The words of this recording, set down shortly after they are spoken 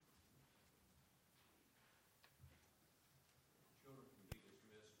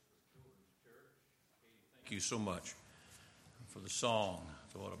thank you so much for the song.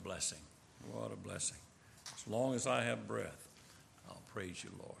 What a blessing. What a blessing. As long as I have breath, I'll praise you,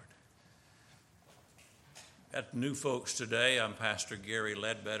 Lord. Got new folks today. I'm Pastor Gary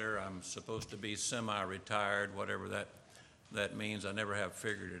Ledbetter. I'm supposed to be semi-retired, whatever that means. I never have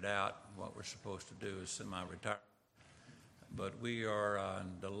figured it out. What we're supposed to do is semi-retired. But we are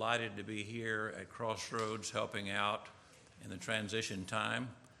delighted to be here at Crossroads helping out in the transition time.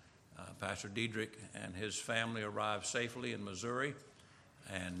 Pastor Diedrich and his family arrived safely in Missouri,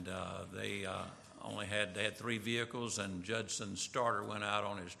 and they had 3 vehicles, and Judson's starter went out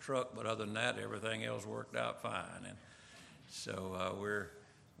on his truck, but other than that, everything else worked out fine. And so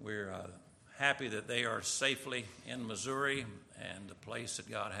we're happy that they are safely in Missouri and the place that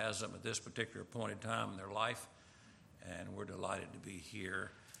God has them at this particular point in time in their life, and we're delighted to be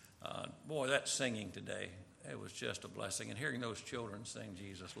here. Boy, that singing today, it was just a blessing. And hearing those children sing,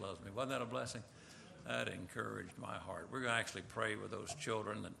 Jesus Loves Me, wasn't that a blessing? That encouraged my heart. We're going to actually pray with those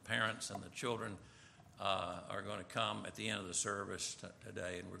children. The parents and the children are going to come at the end of the service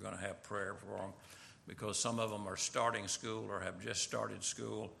today, and we're going to have prayer for them because some of them are starting school or have just started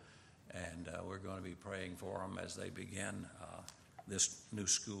school, and we're going to be praying for them as they begin this new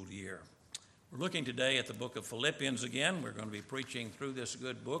school year. We're looking today at the book of Philippians again. We're going to be preaching through this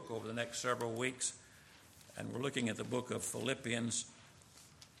good book over the next several weeks. And we're looking at the book of Philippians,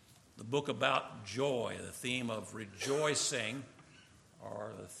 the book about joy, the theme of rejoicing,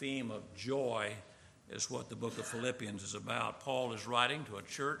 or the theme of joy is what the book of Philippians is about. Paul is writing to a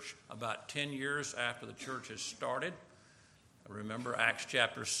church about 10 years after the church has started. Remember Acts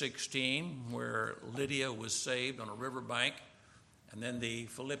chapter 16, where Lydia was saved on a riverbank, and then the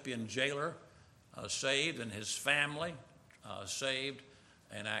Philippian jailer saved and his family saved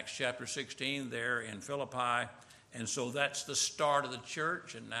in Acts chapter 16 there in Philippi. And so that's the start of the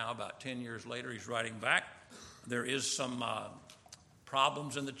church, and now about 10 years later he's writing back. There is some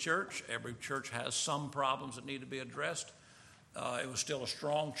problems in the church. Every church has some problems that need to be addressed. It was still a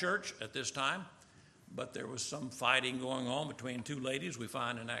strong church at this time, but there was some fighting going on between 2 ladies we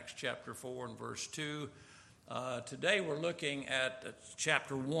find in Acts chapter 4 and verse 2. Today we're looking at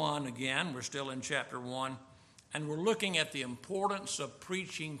chapter 1 again. We're still in chapter 1. And we're looking at the importance of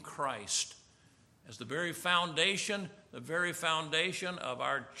preaching Christ as the very foundation of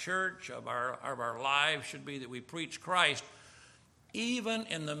our church, of our lives should be that we preach Christ. Even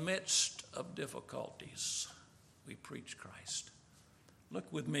in the midst of difficulties, we preach Christ.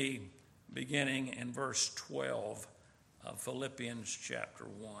 Look with me beginning in verse 12 of Philippians chapter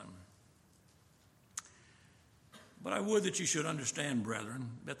 1. But I would that you should understand, brethren,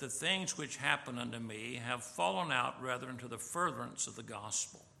 that the things which happen unto me have fallen out rather into the furtherance of the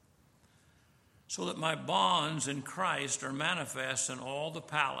gospel, so that my bonds in Christ are manifest in all the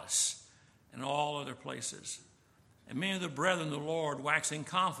palace and all other places. And many of the brethren of the Lord, waxing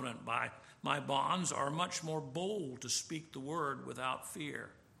confident by my bonds, are much more bold to speak the word without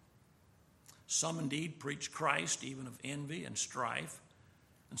fear. Some indeed preach Christ, even of envy and strife,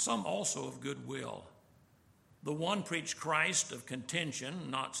 and some also of good will. The one preached Christ of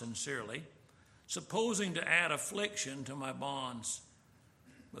contention, not sincerely, supposing to add affliction to my bonds,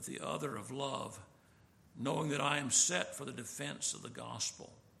 but the other of love, knowing that I am set for the defense of the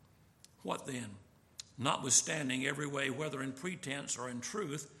gospel. What then? Notwithstanding every way, whether in pretense or in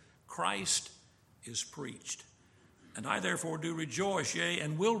truth, Christ is preached. And I therefore do rejoice, yea,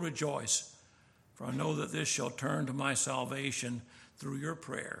 and will rejoice, for I know that this shall turn to my salvation through your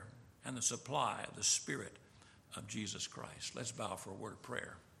prayer and the supply of the Spirit of Jesus Christ. Let's bow for a word of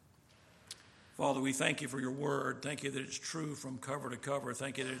prayer. Father, we thank you for your word. Thank you that it's true from cover to cover.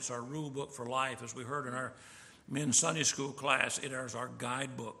 Thank you that it's our rule book for life. As we heard in our men's Sunday school class, it is our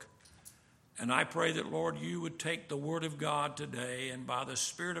guidebook. And I pray that, Lord, you would take the word of God today, and by the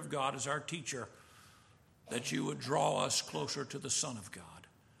Spirit of God as our teacher, that you would draw us closer to the Son of God.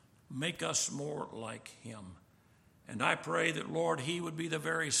 Make us more like him. And I pray that, Lord, he would be the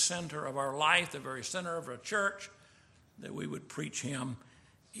very center of our life, the very center of our church, that we would preach him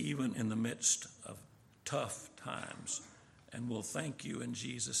even in the midst of tough times. And we'll thank you in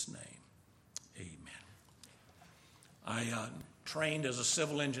Jesus' name. Amen. I trained as a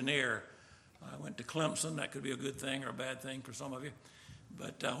civil engineer. I went to Clemson. That could be a good thing or a bad thing for some of you.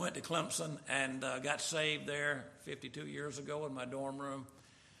 But I went to Clemson and got saved there 52 years ago in my dorm room.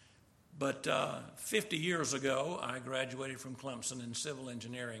 But 50 years ago, I graduated from Clemson in civil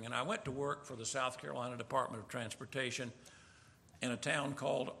engineering, and I went to work for the South Carolina Department of Transportation in a town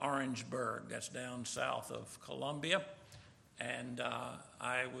called Orangeburg. That's down south of Columbia, and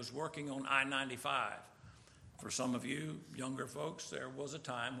I was working on I-95. For some of you younger folks, there was a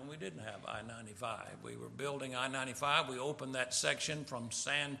time when we didn't have I-95. We were building I-95. We opened that section from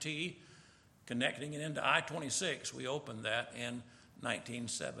Santee, connecting it into I-26. We opened that in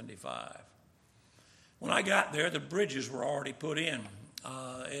 1975. When I got there, the bridges were already put in.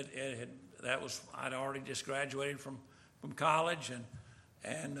 I'd already just graduated from college,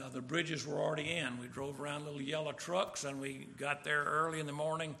 and the bridges were already in. We drove around little yellow trucks, and we got there early in the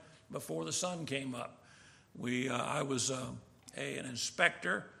morning before the sun came up. I was an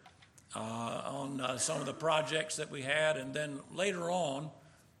inspector on some of the projects that we had, and then later on,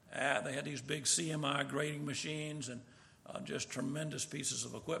 they had these big CMI grading machines and just tremendous pieces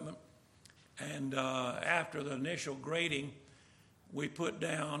of equipment. And after the initial grading, we put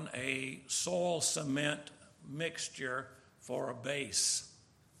down a soil cement mixture for a base,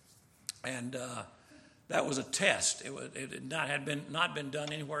 and that was a test. It had not been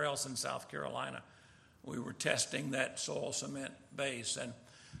done anywhere else in South Carolina. We were testing that soil cement base. And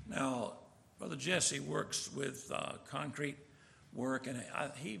now Brother Jesse works with concrete work, and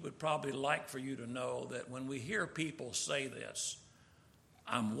he would probably like for you to know that when we hear people say this,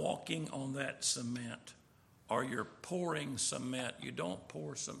 I'm walking on that cement, or you're pouring cement. You don't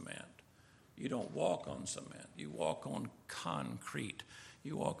pour cement. You don't walk on cement. You walk on concrete.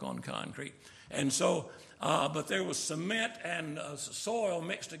 You walk on concrete. And so, but there was cement and soil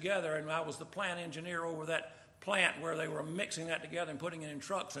mixed together, and I was the plant engineer over that plant where they were mixing that together and putting it in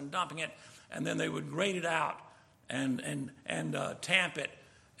trucks and dumping it, and then they would grade it out and tamp it,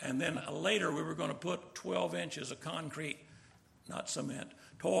 and then later we were going to put 12 inches of concrete, not cement,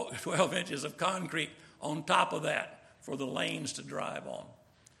 12 inches of concrete on top of that for the lanes to drive on.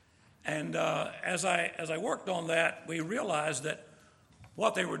 And as I worked on that, we realized that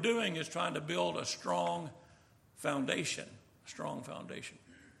what they were doing is trying to build a strong foundation.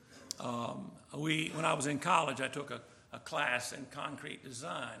 When I was in college, I took a class in concrete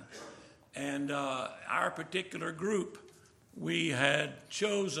design. And our particular group, we had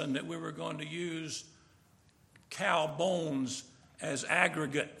chosen that we were going to use cow bones as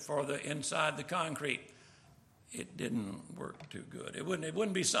aggregate for the inside the concrete. It didn't work too good. It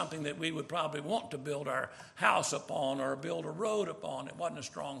wouldn't be something that we would probably want to build our house upon or build a road upon. It wasn't a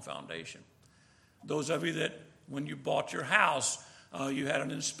strong foundation. Those of you that, when you bought your house, you had an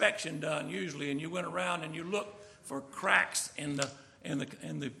inspection done usually, and you went around and you looked for cracks in the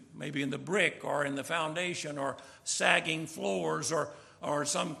maybe in the brick or in the foundation, or sagging floors, or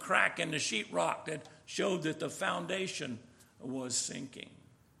some crack in the sheetrock that showed that the foundation was sinking.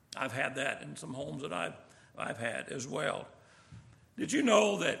 I've had that in some homes that I've had as well. Did you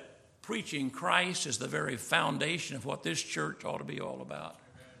know that preaching Christ is the very foundation of what this church ought to be all about?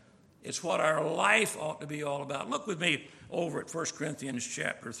 It's what our life ought to be all about. Look with me over at 1 Corinthians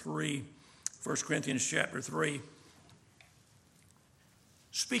chapter 3. 1 Corinthians chapter 3.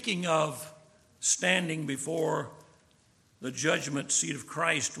 Speaking of standing before the judgment seat of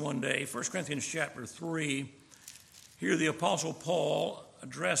Christ one day, 1 Corinthians chapter 3, here the Apostle Paul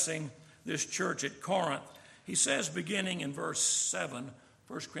addressing this church at Corinth. He says, beginning in verse 7,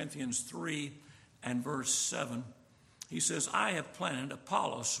 1 Corinthians 3 and verse 7, he says, I have planted,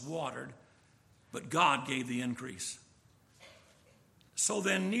 Apollos watered, but God gave the increase. So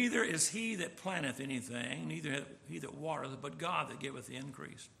then neither is he that planteth anything, neither he that watereth, but God that giveth the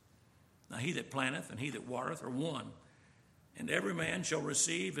increase. Now he that planteth and he that watereth are one, and every man shall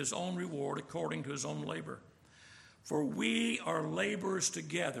receive his own reward according to his own labor. For we are laborers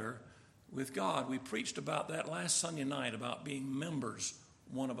together with God. We preached about that last Sunday night, about being members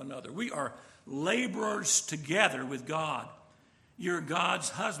one of another. We are laborers together with God. You're God's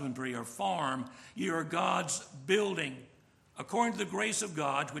husbandry or farm. You are God's building, according to the grace of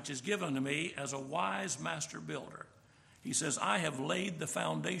God, which is given to me as a wise master builder. He says, I have laid the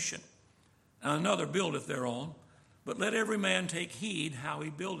foundation, and another buildeth thereon, but let every man take heed how he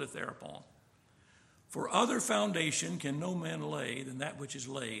buildeth thereupon. For other foundation can no man lay than that which is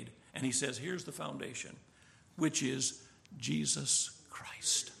laid. And he says, here's the foundation, which is Jesus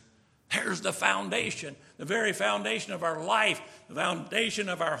Christ. There's the foundation, the very foundation of our life, the foundation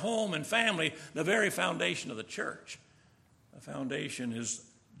of our home and family, the very foundation of the church. The foundation is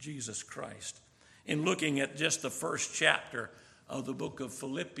Jesus Christ. In looking at just the first chapter of the book of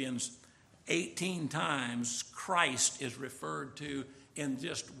Philippians, 18 times Christ is referred to in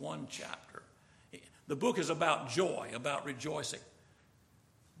just one chapter. The book is about joy, about rejoicing.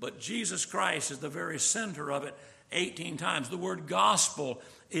 But Jesus Christ is the very center of it 18 times. The word gospel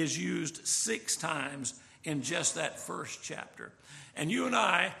is used 6 times in just that first chapter. And you and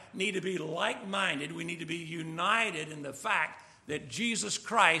I need to be like-minded. We need to be united in the fact that Jesus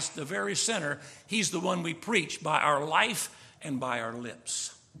Christ, the very center, he's the one we preach by our life and by our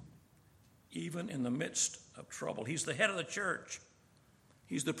lips, even in the midst of trouble. He's the head of the church.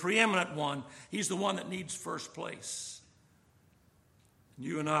 He's the preeminent one. He's the one that needs first place.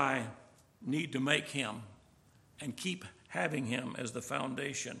 You and I need to make him and keep having him as the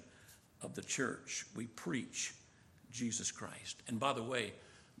foundation of the church. We preach Jesus Christ. And by the way,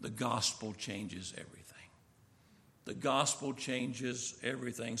 the gospel changes everything. The gospel changes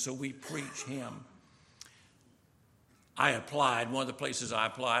everything. So we preach him. I applied. One of the places I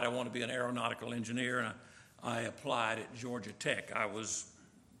applied, I want to be an aeronautical engineer, and I applied at Georgia Tech. I was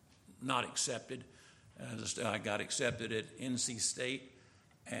not accepted. I got accepted at NC State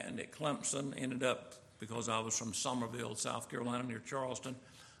and at Clemson. Ended up, because I was from Summerville, South Carolina, near Charleston,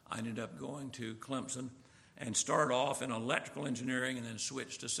 I ended up going to Clemson and started off in electrical engineering and then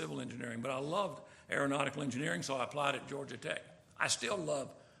switched to civil engineering. But I loved aeronautical engineering, so I applied at Georgia Tech. I still love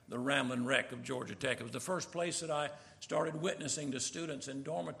the Ramblin' Wreck of Georgia Tech. It was the first place that I started witnessing to students in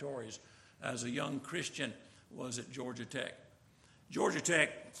dormitories as a young Christian, was at Georgia Tech. Georgia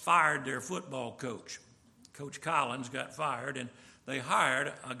Tech fired their football coach. Coach Collins got fired, and they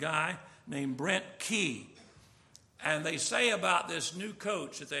hired a guy named Brent Key. And they say about this new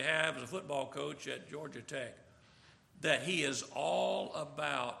coach that they have as a football coach at Georgia Tech that he is all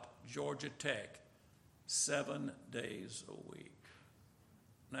about Georgia Tech 7 days a week.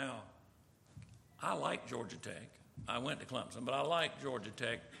 Now, I like Georgia Tech. I went to Clemson, but I like Georgia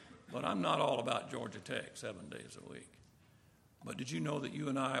Tech. But I'm not all about Georgia Tech 7 days a week. But did you know that you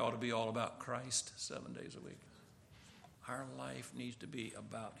and I ought to be all about Christ 7 days a week? Our life needs to be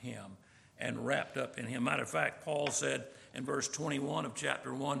about him and wrapped up in him. Matter of fact, Paul said in verse 21 of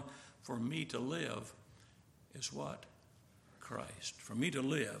chapter 1, for me to live is what? Christ. For me to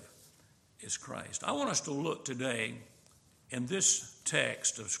live is Christ. I want us to look today in this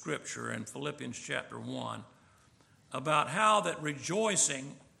text of Scripture in Philippians chapter 1 about how that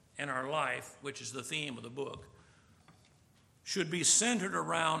rejoicing in our life, which is the theme of the book, should be centered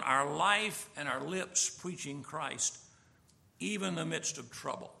around our life and our lips preaching Christ, even in the midst of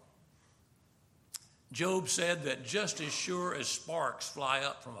trouble. Job said that just as sure as sparks fly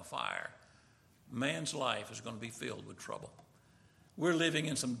up from a fire, man's life is going to be filled with trouble. We're living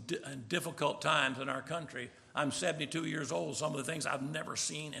in some difficult times in our country. I'm 72 years old. Some of the things I've never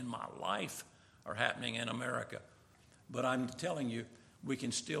seen in my life are happening in America. But I'm telling you, we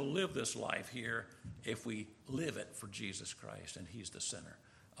can still live this life here if we live it for Jesus Christ, and he's the center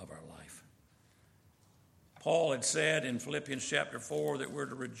of our life. Paul had said in Philippians chapter 4 that we're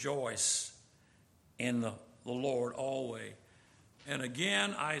to rejoice in the Lord always. And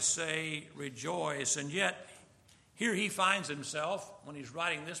again, I say rejoice. And yet, here he finds himself, when he's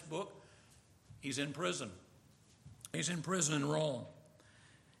writing this book, he's in prison. He's in prison in Rome.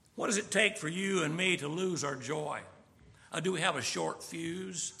 What does it take for you and me to lose our joy? Do we have a short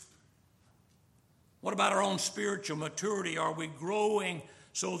fuse? What about our own spiritual maturity? Are we growing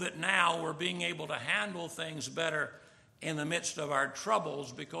so that now we're being able to handle things better in the midst of our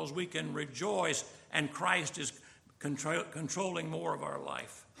troubles because we can rejoice and Christ is controlling more of our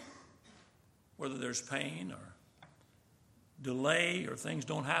life? Whether there's pain or delay or things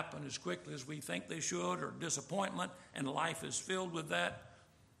don't happen as quickly as we think they should, or disappointment and life is filled with that,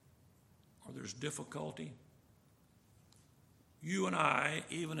 or there's difficulty, you and I,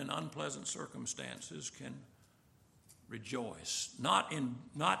 even in unpleasant circumstances, can rejoice, not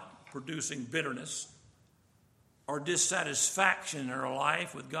producing bitterness or dissatisfaction in our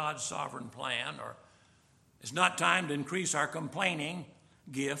life with God's sovereign plan, or it's not time to increase our complaining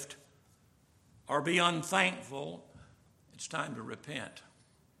gift or be unthankful. It's time to repent.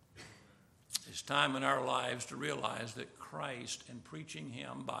 It's time in our lives to realize that Christ and preaching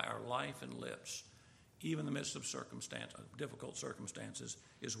him by our life and lips, even in the midst of difficult circumstances,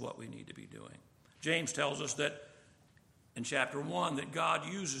 is what we need to be doing. James tells us that in chapter 1 that God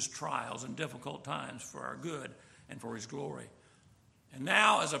uses trials and difficult times for our good and for his glory. And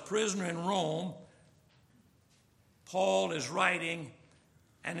now, as a prisoner in Rome, Paul is writing,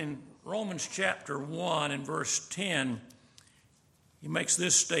 and in Romans chapter 1 and verse 10, he makes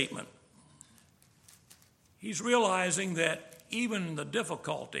this statement. He's realizing that even the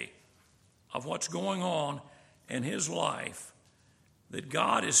difficulty of what's going on in his life, that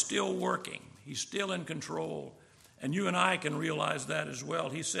God is still working. He's still in control. And you and I can realize that as well.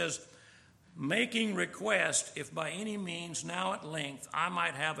 He says, making request, if by any means now at length I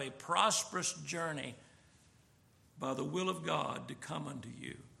might have a prosperous journey by the will of God to come unto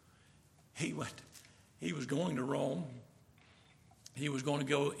you. He was going to Rome. He was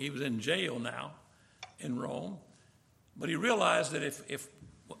in jail now in Rome. But he realized that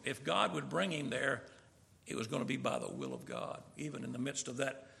if God would bring him there, it was going to be by the will of God, even in the midst of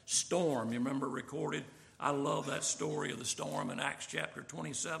that storm. You remember recorded? I love that story of the storm in Acts chapter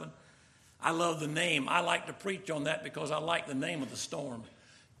 27. I love the name. I like to preach on that because I like the name of the storm.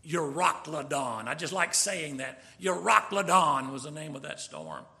 Euroclydon. I just like saying that. Euroclydon was the name of that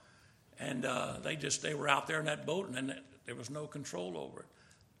storm. And they were out there in that boat, and there was no control over it.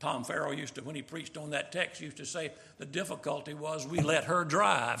 Tom Farrell used to, when he preached on that text, used to say the difficulty was we let her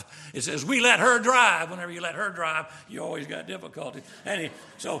drive. It says, we let her drive. Whenever you let her drive, you always got difficulty.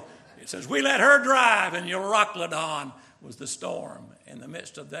 So it says, we let her drive, and Euroclydon was the storm. In the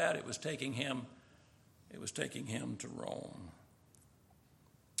midst of that, it was taking him to Rome.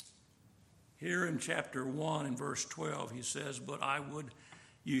 Here in chapter 1 and verse 12, he says, but I would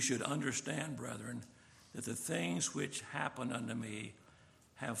you should understand, brethren, that the things which happen unto me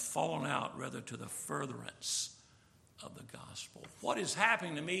have fallen out rather to the furtherance of the gospel. What is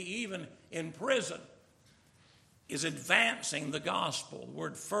happening to me, even in prison, is advancing the gospel. The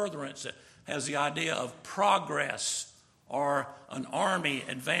word furtherance has the idea of progress or an army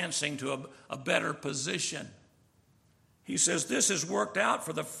advancing to a better position. He says, this is worked out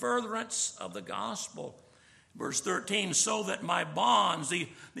for the furtherance of the gospel. Verse 13, so that my bonds,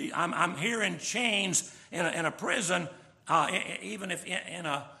 I'm here in chains in a prison, even if in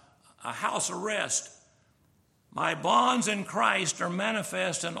a house arrest, my bonds in Christ are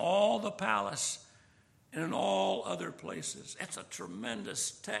manifest in all the palace and in all other places. That's a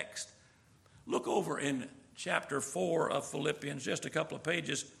tremendous text. Look over in chapter 4 of Philippians, just a couple of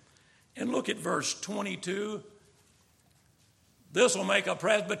pages, and look at verse 22. This will make a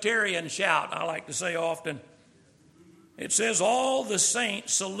Presbyterian shout, I like to say often. It says, all the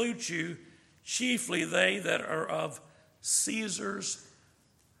saints salute you, chiefly they that are of Caesar's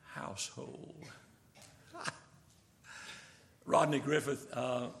household. Rodney Griffith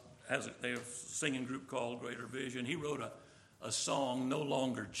has a singing group called Greater Vision. He wrote a song, No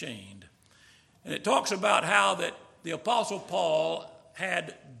Longer Chained. And it talks about how that the Apostle Paul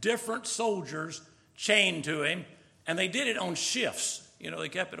had different soldiers chained to him, and they did it on shifts. They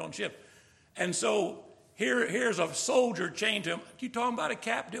kept it on shift. And so here's a soldier chained to him. You talking about a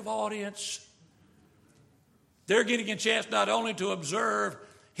captive audience? They're getting a chance not only to observe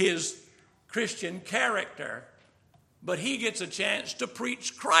his Christian character, but he gets a chance to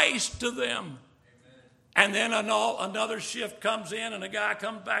preach Christ to them. And then another shift comes in, and a guy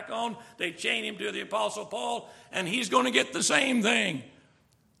comes back on. They chain him to the Apostle Paul, and he's going to get the same thing.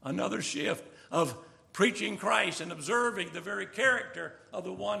 Another shift of preaching Christ and observing the very character of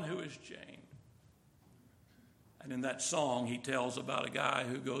the one who is chained. And in that song, he tells about a guy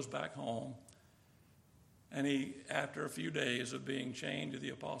who goes back home. And he, after a few days of being chained to the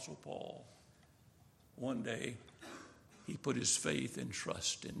Apostle Paul, one day he put his faith and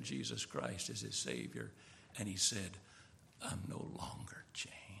trust in Jesus Christ as his Savior. And he said, I'm no longer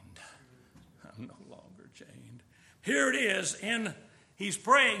chained. I'm no longer chained. Here it is. He's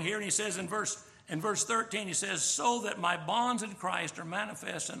praying here, and he says in verse 13, he says, so that my bonds in Christ are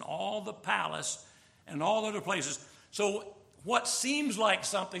manifest in all the palace and all other places. So what seems like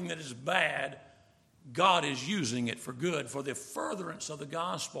something that is bad, God is using it for good, for the furtherance of the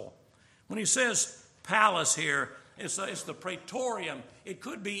gospel. When he says palace here, it's the praetorium. It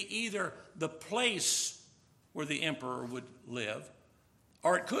could be either the place where the emperor would live,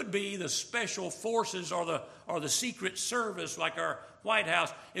 or it could be the special forces or the secret service like our White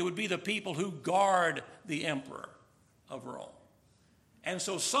House. It would be the people who guard the emperor of Rome. And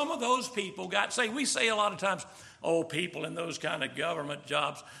so some of those people got saved. We say a lot of times, people in those kind of government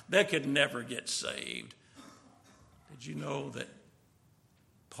jobs, they could never get saved. Did you know that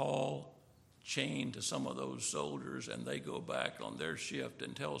Paul chained to some of those soldiers, and they go back on their shift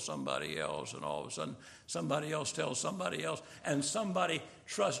and tell somebody else, and all of a sudden somebody else tells somebody else, and somebody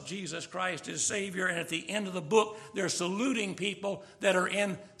trusts Jesus Christ as Savior, and at the end of the book they're saluting people that are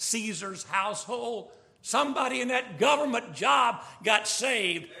in Caesar's household. Somebody in that government job got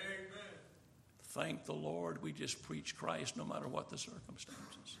saved. Amen. Thank the Lord, we just preach Christ no matter what the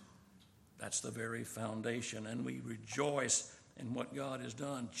circumstances. That's the very foundation, and we rejoice in what God has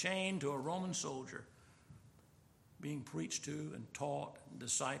done. Chained to a Roman soldier, being preached to and taught and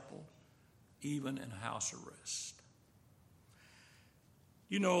discipled, even in house arrest.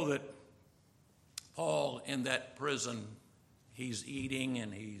 You know that Paul in that prison, he's eating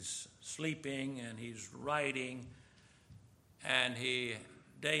and he's sleeping and he's writing, and he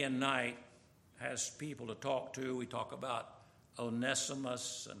day and night has people to talk to. We talk about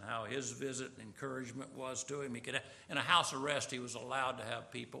Onesimus and how his visit and encouragement was to him. In a house arrest, he was allowed to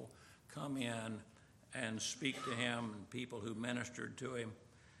have people come in and speak to him, and people who ministered to him,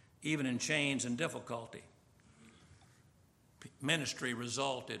 even in chains and difficulty. Ministry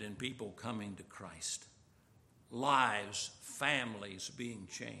resulted in people coming to Christ. Lives, families being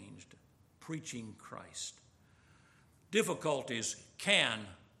changed, preaching Christ. Difficulties can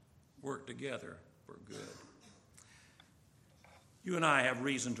work together for good. You and I have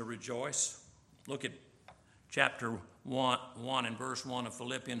reason to rejoice. Look at chapter 1 and verse 1 of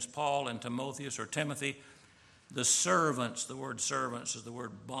Philippians. Paul and Timotheus, or Timothy, the servants, the word servants is the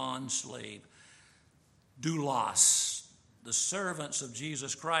word bond slave, doulos, the servants of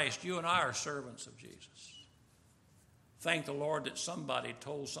Jesus Christ. You and I are servants of Jesus. Thank the Lord that somebody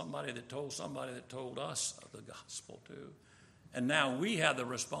told somebody that told somebody that told us of the gospel too. And now we have the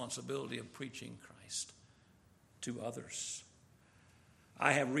responsibility of preaching Christ to others.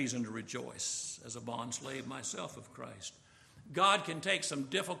 I have reason to rejoice as a bondslave myself of Christ. God can take some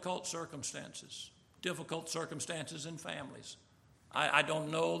difficult circumstances in families. I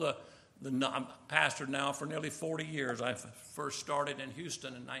don't know I'm pastored now for nearly 40 years. I first started in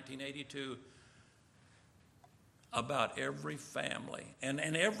Houston in 1982. About every family and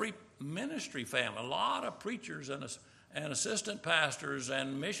every ministry family, a lot of preachers and assistant pastors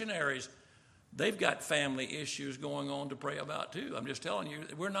and missionaries, they've got family issues going on to pray about too. I'm just telling you,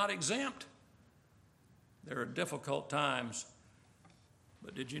 we're not exempt. There are difficult times,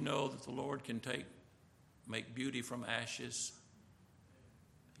 but did you know that the Lord can make beauty from ashes?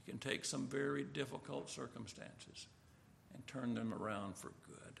 He can take some very difficult circumstances and turn them around for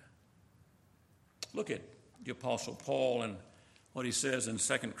good. Look at the Apostle Paul and what he says in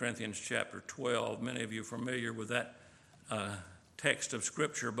 2 Corinthians chapter 12. Many of you are familiar with that text of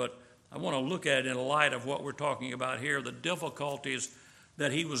Scripture, but I want to look at it in light of what we're talking about here, the difficulties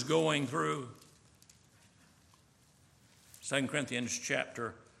that he was going through. 2 Corinthians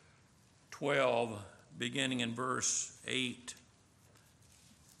chapter 12, beginning in verse 8.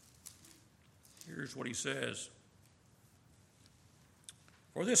 Here's what he says.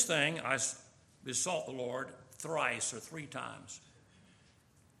 For this thing I besought the Lord thrice or 3 times.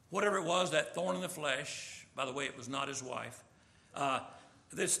 Whatever it was, that thorn in the flesh, by the way, it was not his wife,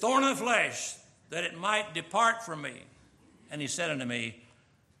 this thorn in the flesh, that it might depart from me. And he said unto me,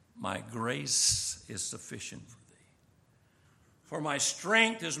 my grace is sufficient for thee. For my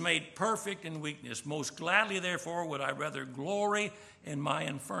strength is made perfect in weakness. Most gladly, therefore, would I rather glory in my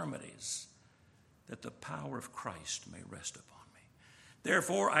infirmities, that the power of Christ may rest upon me.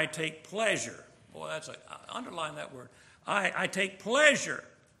 Therefore, I take pleasure. Boy, underline that word. I take pleasure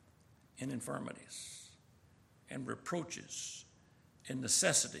in infirmities and reproaches and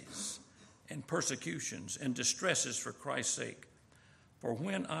necessities and persecutions and distresses for Christ's sake. For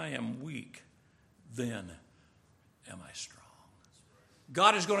when I am weak, then am I strong.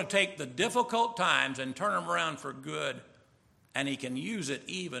 God is going to take the difficult times and turn them around for good, and he can use it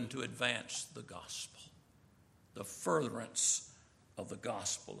even to advance the gospel, the furtherance of the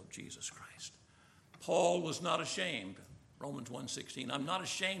gospel of Jesus Christ. Paul was not ashamed. Romans 1:16, I'm not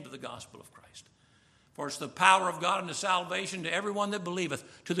ashamed of the gospel of Christ. For it's the power of God unto salvation to everyone that believeth,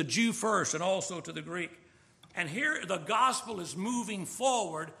 to the Jew first and also to the Greek. And here the gospel is moving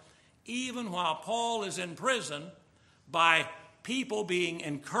forward even while Paul is in prison, by people being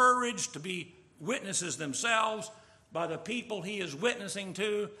encouraged to be witnesses themselves, by the people he is witnessing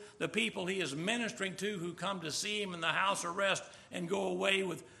to, the people he is ministering to who come to see him in the house arrest and go away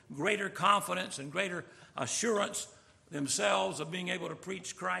with greater confidence and greater assurance themselves of being able to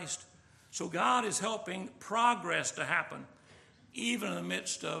preach Christ. So God is helping progress to happen even in the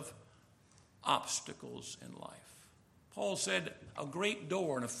midst of obstacles in life. Paul said, a great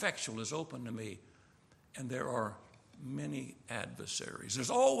door and effectual is open to me, and there are many adversaries. There's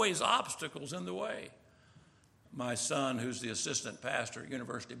always obstacles in the way. My son, who's the assistant pastor at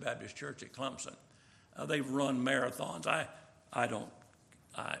University Baptist Church at Clemson, they've run marathons. I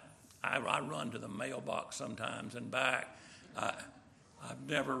run to the mailbox sometimes and back. I've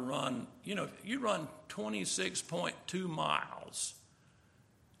never run, you run 26.2 miles.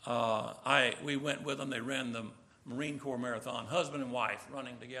 We went with them. They ran the Marine Corps Marathon, husband and wife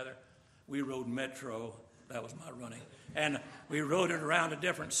running together. We rode Metro. That was my running. And we rode it around to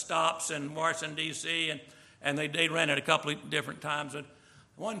different stops in Washington, D.C., and they ran it a couple of different times. And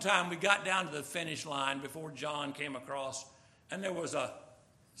one time we got down to the finish line before John came across, and there was a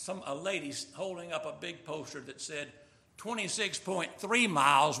lady holding up a big poster that said, 26.3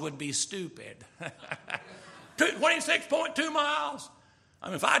 miles would be stupid. 26.2 miles? I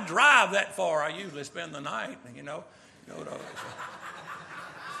mean, if I drive that far, I usually spend the night,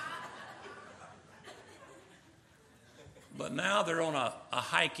 But now they're on a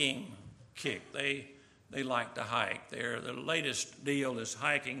hiking kick. they like to hike. The latest deal is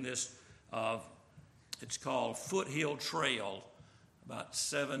hiking this, it's called Foothill Trail, about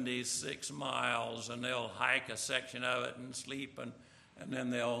 76 miles, and they'll hike a section of it and sleep, and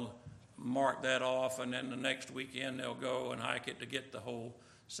then they'll mark that off, and then the next weekend they'll go and hike it to get the whole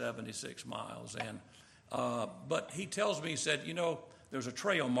 76 miles in. But he tells me, he said, there's a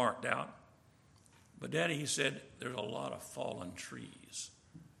trail marked out, but Daddy, he said, there's a lot of fallen trees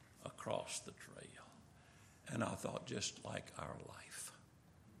across the trail. And I thought, just like our life,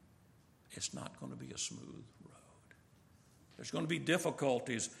 it's not going to be a smooth road. There's going to be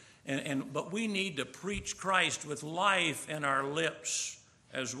difficulties, but we need to preach Christ with life in our lips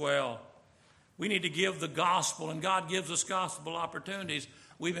as well. We need to give the gospel, and God gives us gospel opportunities.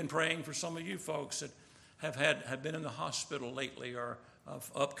 We've been praying for some of you folks that have been in the hospital lately, or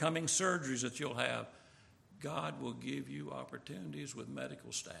of upcoming surgeries that you'll have. God will give you opportunities with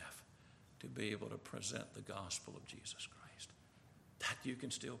medical staff to be able to present the gospel of Jesus Christ. That you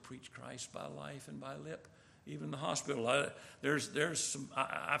can still preach Christ by life and by lip, even in the hospital.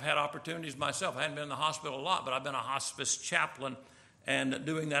 I've had opportunities myself. I hadn't been in the hospital a lot, but I've been a hospice chaplain. And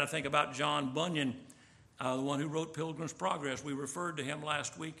doing that, I think about John Bunyan, the one who wrote Pilgrim's Progress. We referred to him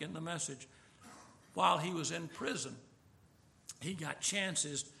last week in the message. While he was in prison, he got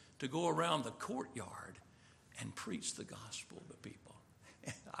chances to go around the courtyard and preach the gospel to people.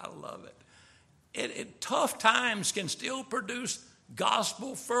 I love it. Tough times can still produce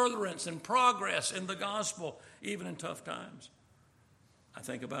gospel furtherance and progress in the gospel, even in tough times. I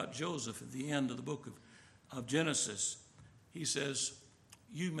think about Joseph at the end of the book of Genesis. He says,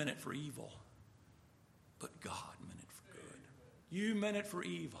 you meant it for evil, but God meant it for good. You meant it for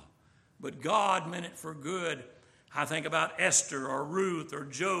evil, but God meant it for good. I think about Esther or Ruth or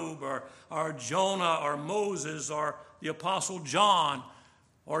Job or Jonah or Moses or the Apostle John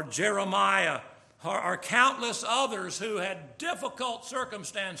or Jeremiah or countless others who had difficult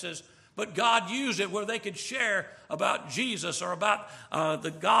circumstances, but God used it where they could share about Jesus or about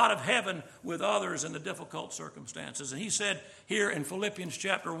the God of heaven with others in the difficult circumstances. And he said here in Philippians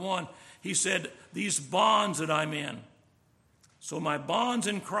chapter 1, he said, these bonds that I'm in. So my bonds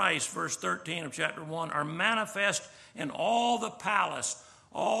in Christ, verse 13 of chapter 1, are manifest in all the palace,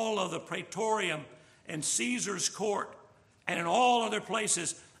 all of the praetorium and Caesar's court, and in all other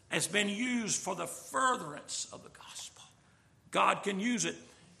places, has been used for the furtherance of the gospel. God can use it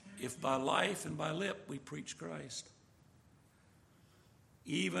if by life and by lip we preach Christ.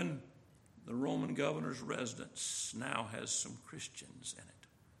 Even the Roman governor's residence now has some Christians in it.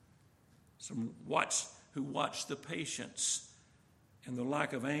 Some who watch the patience and the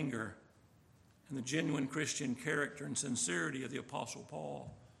lack of anger and the genuine Christian character and sincerity of the Apostle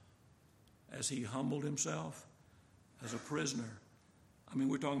Paul as he humbled himself as a prisoner. I mean,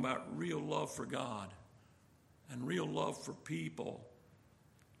 we're talking about real love for God and real love for people.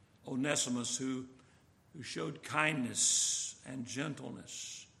 Onesimus, who showed kindness and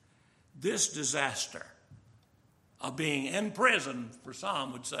gentleness. This disaster of being in prison, for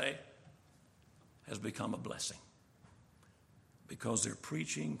some would say, has become a blessing because they're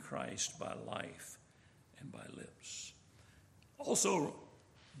preaching Christ by life and by lips. Also,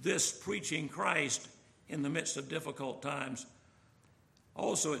 this preaching Christ in the midst of difficult times,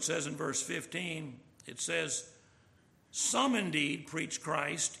 also it says in verse 15, it says, some indeed preach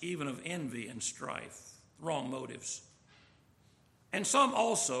Christ even of envy and strife, wrong motives, and some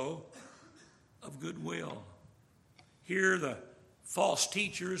also of goodwill. Here the false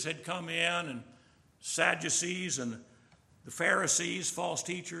teachers had come in, and Sadducees and the Pharisees, false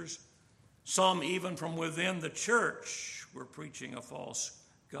teachers. Some even from within the church were preaching a false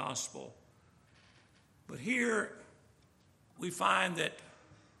gospel. But here we find that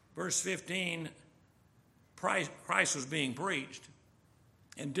verse 15, Christ was being preached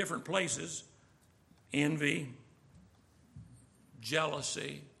in different places. Envy,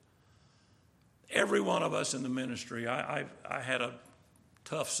 jealousy. Every one of us in the ministry. I had a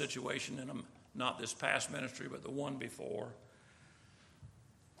tough situation in them, not this past ministry, but the one before.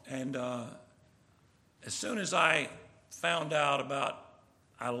 And as soon as I found out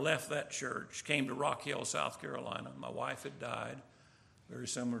I left that church, came to Rock Hill, South Carolina. My wife had died. Very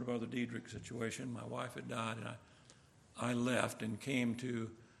similar to Brother Diedrich's situation. My wife had died, and I left and came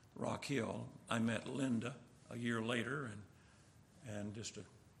to Rock Hill. I met Linda a year later, and just a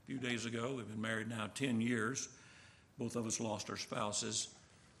few days ago, we've been married now 10 years. Both of us lost our spouses.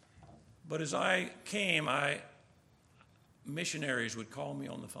 But as I came, missionaries would call me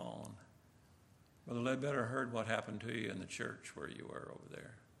on the phone. Brother Ledbetter, heard what happened to you in the church where you were over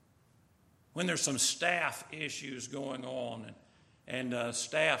there. When there's some staff issues going on and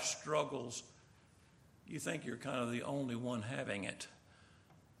staff struggles, you think you're kind of the only one having it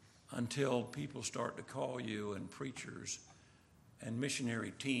until people start to call you, and preachers and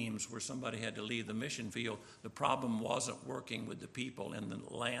missionary teams where somebody had to leave the mission field. The problem wasn't working with the people in the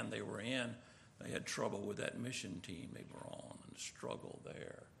land they were in. They had trouble with that mission team they were on and struggled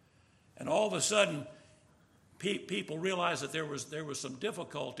there. And all of a sudden, people realized that there was some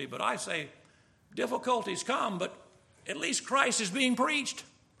difficulty. But I say, difficulties come, but at least Christ is being preached.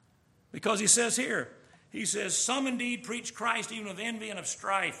 Because he says here, he says, some indeed preach Christ even of envy and of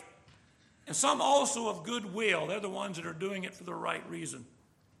strife, and some also of goodwill. They're the ones that are doing it for the right reason.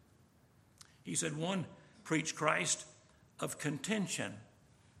 He said, one preached Christ of contention,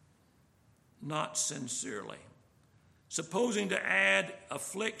 not sincerely, supposing to add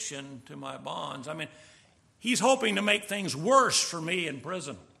affliction to my bonds. I mean, he's hoping to make things worse for me in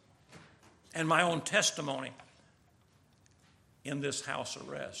prison and my own testimony in this house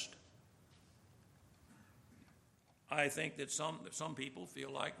arrest. I think that some people feel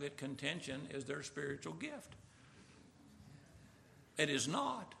like that contention is their spiritual gift. It is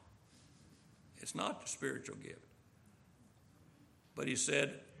not. It's not a spiritual gift. But he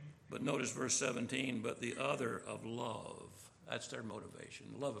said, but notice verse 17, but the other of love. That's their motivation.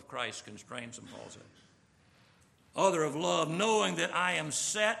 The love of Christ constrains them, Paul said. Other of love, knowing that I am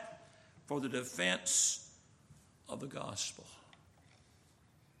set for the defense of the gospel.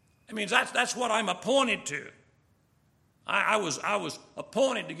 It means that's what I'm appointed to. I was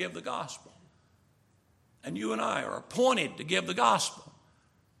appointed to give the gospel. And you and I are appointed to give the gospel,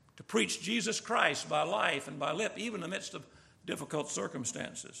 to preach Jesus Christ by life and by lip, even in the midst of difficult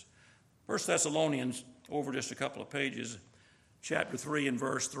circumstances. 1 Thessalonians, over just a couple of pages, chapter 3 and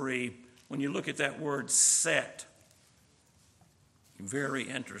verse 3, when you look at that word set, very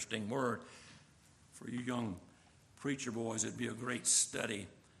interesting word. For you young preacher boys, it'd be a great study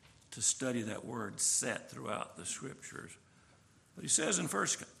to study that word set throughout the scriptures. But he says in 1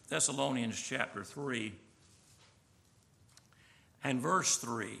 Thessalonians chapter 3 and verse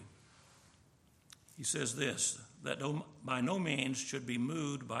 3, he says this, that by no means should be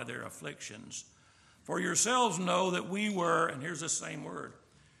moved by their afflictions. For yourselves know that we were, and here's the same word,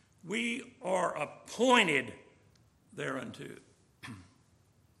 we are appointed thereunto.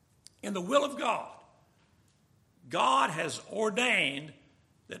 In the will of God, God has ordained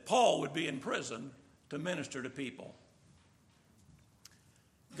that Paul would be in prison to minister to people.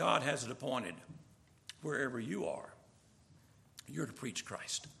 God has it appointed wherever you are. You're to preach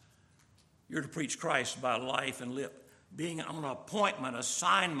Christ. You're to preach Christ by life and lip, being on an appointment,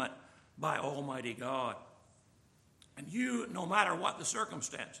 assignment by Almighty God. And you, no matter what the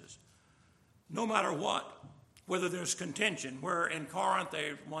circumstances, no matter what, whether there's contention, where in Corinth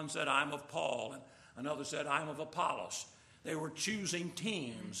one said, I'm of Paul, and another said, I'm of Apollos. They were choosing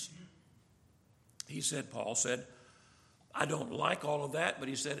teams. Paul said, I don't like all of that, but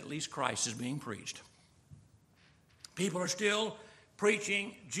he said, at least Christ is being preached. People are still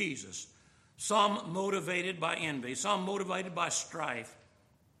preaching Jesus. Some motivated by envy, some motivated by strife,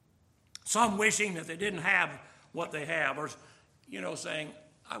 some wishing that they didn't have what they have, or, saying,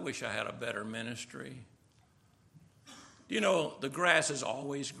 I wish I had a better ministry. The grass is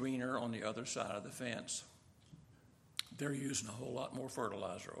always greener on the other side of the fence. They're using a whole lot more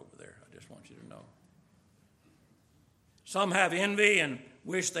fertilizer over there. I just want you to know. Some have envy and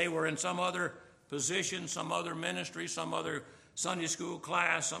wish they were in some other position, some other ministry, some other Sunday school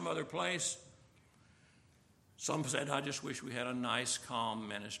class, some other place. Some said, I just wish we had a nice, calm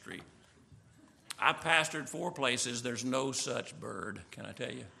ministry. I pastored 4 places. There's no such bird, can I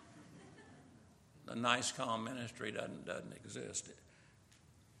tell you? A nice, calm ministry doesn't exist.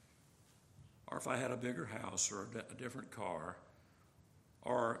 Or if I had a bigger house or a different car,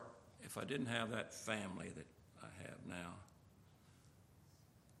 or if I didn't have that family that I have now.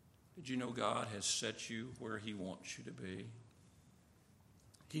 Did you know God has set you where he wants you to be?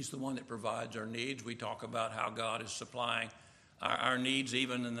 He's the one that provides our needs. We talk about how God is supplying our needs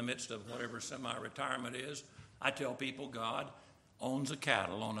even in the midst of whatever semi-retirement is. I tell people God owns a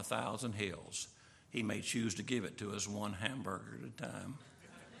cattle on 1,000 hills. He may choose to give it to us one hamburger at a time.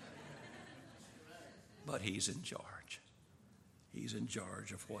 But he's in charge. He's in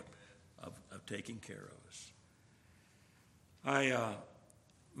charge of taking care of us. I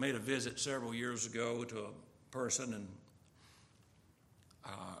made a visit several years ago to a person, and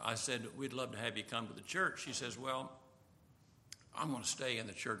I said, we'd love to have you come to the church. She says, well, I'm going to stay in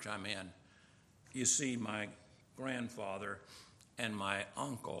the church I'm in. You see, my grandfather and my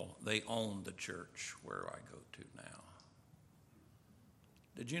uncle, they own the church where I go to now.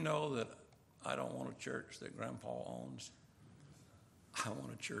 Did you know that I don't want a church that Grandpa owns? I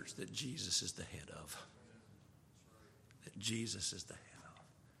want a church that Jesus is the head of. that Jesus is the head of,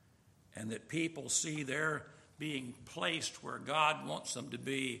 and that people see they're being placed where God wants them to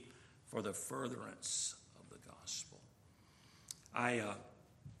be for the furtherance of the gospel. I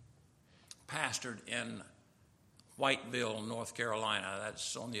pastored in Whiteville, North Carolina.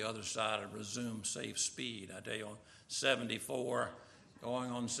 That's on the other side of Resume Safe Speed. I tell you, on 74, going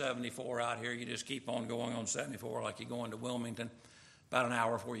on 74 out here, you just keep on going on 74 like you're going to Wilmington. About an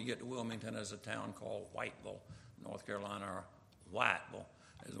hour before you get to Wilmington is a town called Whiteville, North Carolina, or Whiteville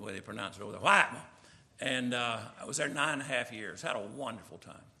is the way they pronounce it over there, Whiteville. And I was there 9.5 years. Had a wonderful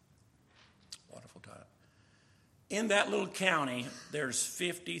time. Wonderful time. In that little county, there's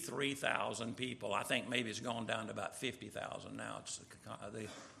 53,000 people. I think maybe it's gone down to about 50,000 now. The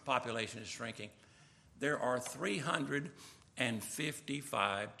population is shrinking. There are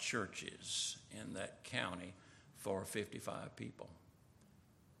 355 churches in that county for 55 people.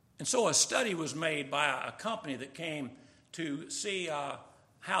 And so a study was made by a company that came to see how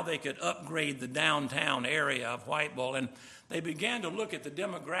they could upgrade the downtown area of Whiteville. And they began to look at the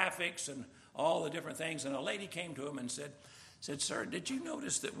demographics and all the different things. And a lady came to him and said, "Sir, did you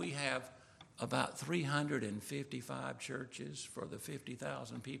notice that we have about 355 churches for the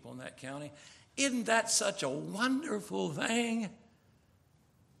 50,000 people in that county? Isn't that such a wonderful thing?"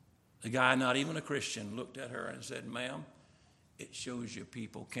 The guy, not even a Christian, looked at her and said, "Ma'am, it shows you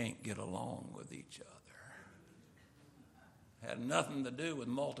people can't get along with each other." Had nothing to do with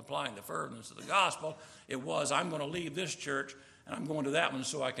multiplying the furtherance of the gospel. It was, I'm going to leave this church and I'm going to that one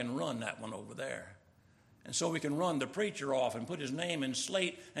so I can run that one over there. And so we can run the preacher off and put his name in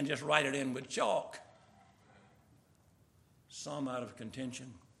slate and just write it in with chalk. Some out of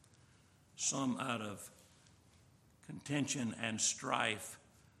contention, some out of contention and strife.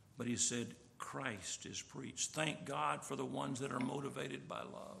 But he said, Christ is preached. Thank God for the ones that are motivated by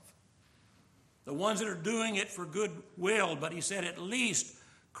love. The ones that are doing it for good will. But he said, at least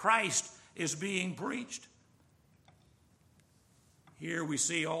Christ is being preached. Here we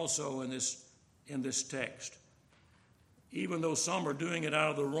see also in this text, even though some are doing it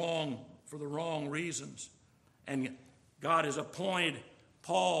for the wrong reasons, and God has appointed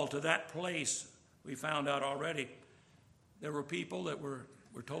Paul to that place, we found out already, there were people that were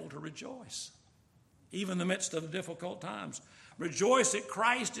told to rejoice, even in the midst of the difficult times. Rejoice that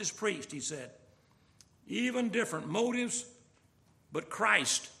Christ is preached, he said. Even different motives, but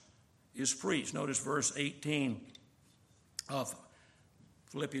Christ is preached. Notice verse 18 of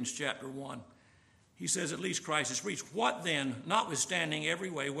Philippians chapter 1. He says, at least Christ is preached. What then, notwithstanding every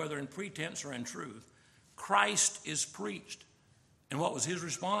way, whether in pretense or in truth, Christ is preached. And what was his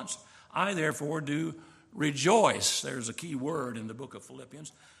response? I therefore do rejoice. There's a key word in the book of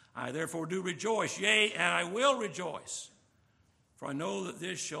Philippians. I therefore do rejoice, yea, and I will rejoice. For I know that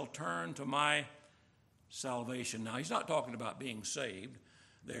this shall turn to my salvation. Now, he's not talking about being saved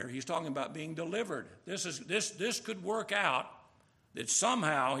there. He's talking about being delivered. This could work out that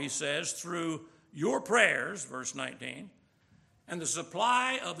somehow, he says, through your prayers, verse 19, and the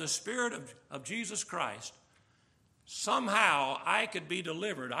supply of the Spirit of Jesus Christ, somehow I could be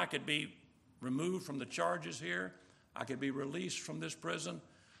delivered. I could be removed from the charges here. I could be released from this prison.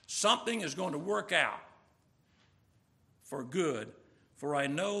 Something is going to work out for good, for I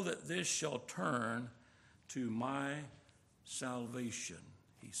know that this shall turn to my salvation,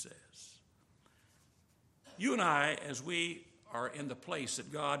 he says. You and I, as we are in the place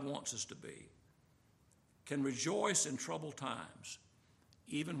that God wants us to be, can rejoice in troubled times,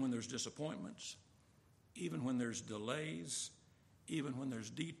 even when there's disappointments, even when there's delays, even when there's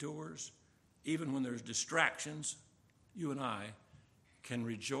detours, even when there's distractions. You and I can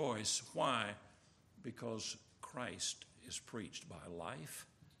rejoice. Why? Because Christ is preached by life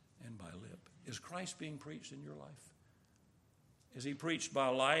and by lip. Is Christ being preached in your life? Is he preached by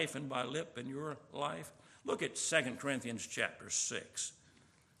life and by lip in your life? Look at 2 Corinthians chapter 6.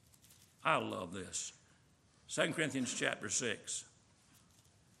 I love this. 2 Corinthians chapter 6.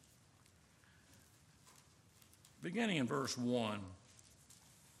 Beginning in verse 1.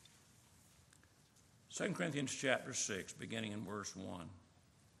 2 Corinthians chapter 6, beginning in verse 1.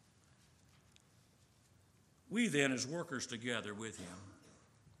 We then, as workers together with him,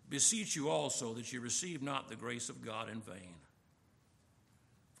 beseech you also that you receive not the grace of God in vain.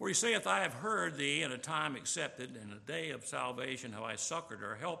 For he saith, I have heard thee in a time accepted, in a day of salvation have I succored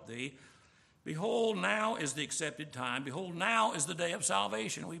or helped thee. Behold, now is the accepted time. Behold, now is the day of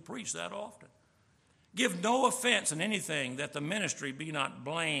salvation. We preach that often. Give no offense in anything, that the ministry be not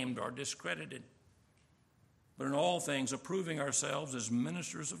blamed or discredited, but in all things approving ourselves as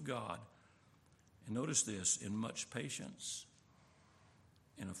ministers of God. And notice this, in much patience,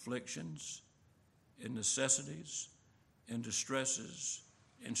 in afflictions, in necessities, in distresses,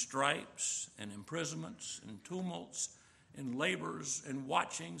 in stripes, and imprisonments, in tumults, in labors, in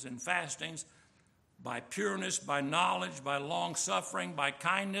watchings, and fastings, by pureness, by knowledge, by long-suffering, by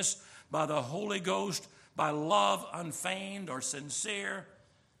kindness, by the Holy Ghost, by love unfeigned or sincere,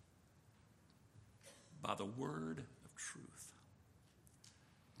 by the word of truth,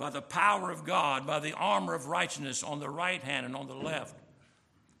 by the power of God, by the armor of righteousness on the right hand and on the left,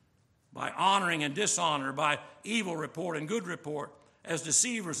 by honoring and dishonor, by evil report and good report, as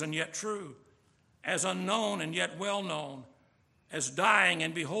deceivers and yet true, as unknown and yet well known, as dying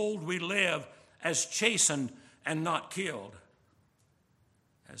and behold we live, as chastened and not killed,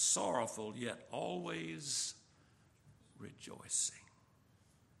 as sorrowful yet always rejoicing,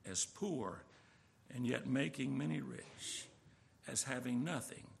 as poor and yet making many rich, as having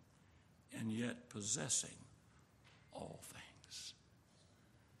nothing and yet possessing all things.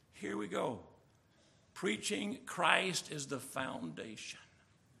 Here we go. Preaching Christ is the foundation.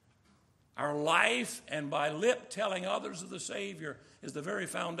 Our life, and by lip telling others of the Savior, is the very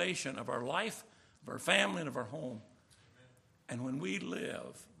foundation of our life, of our family, and of our home. And when we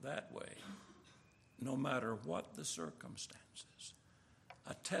live that way, no matter what the circumstances,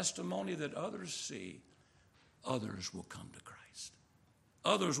 a testimony that others see, others will come to Christ.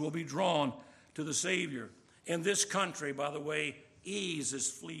 Others will be drawn to the Savior. In this country, by the way, ease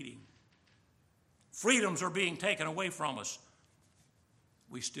is fleeting. Freedoms are being taken away from us.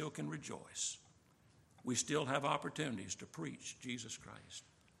 We still can rejoice. We still have opportunities to preach Jesus Christ.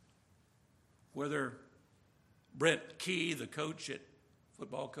 Whether Brent Key, the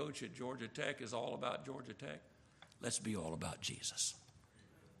football coach at Georgia Tech, is all about Georgia Tech, let's be all about Jesus.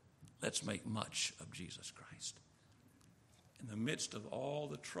 Let's make much of Jesus Christ. In the midst of all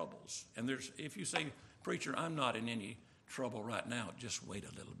the troubles, and if you say, preacher, I'm not in any trouble right now, just wait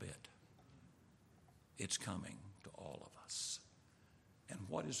a little bit. It's coming to all of us. And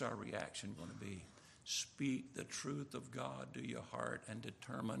what is our reaction going to be? Speak the truth of God to your heart and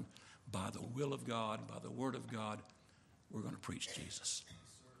determine by the will of God, by the word of God, we're going to preach Jesus.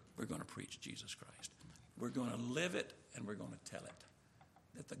 We're going to preach Jesus Christ. We're going to live it and we're going to tell it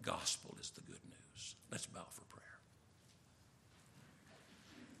that the gospel is the good news. Let's bow for prayer.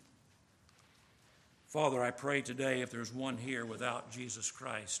 Father, I pray today if there's one here without Jesus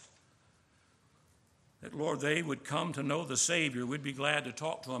Christ, that, Lord, they would come to know the Savior. We'd be glad to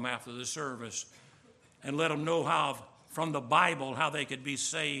talk to them after the service and let them know how, from the Bible, how they could be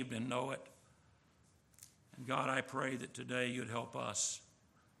saved and know it. And God, I pray that today you'd help us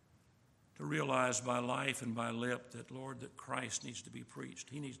to realize by life and by lip that, Lord, that Christ needs to be preached.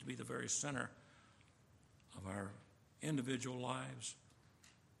 He needs to be the very center of our individual lives,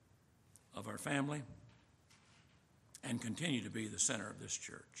 of our family, and continue to be the center of this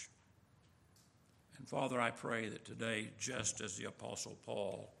church. And Father, I pray that today, just as the Apostle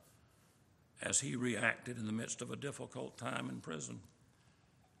Paul, as he reacted in the midst of a difficult time in prison,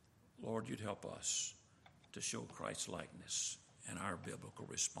 Lord, you'd help us to show Christ's likeness and our biblical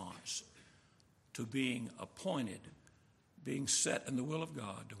response to being appointed, being set in the will of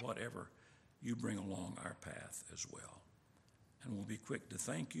God to whatever you bring along our path as well. And we'll be quick to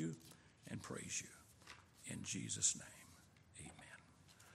thank you and praise you in Jesus' name.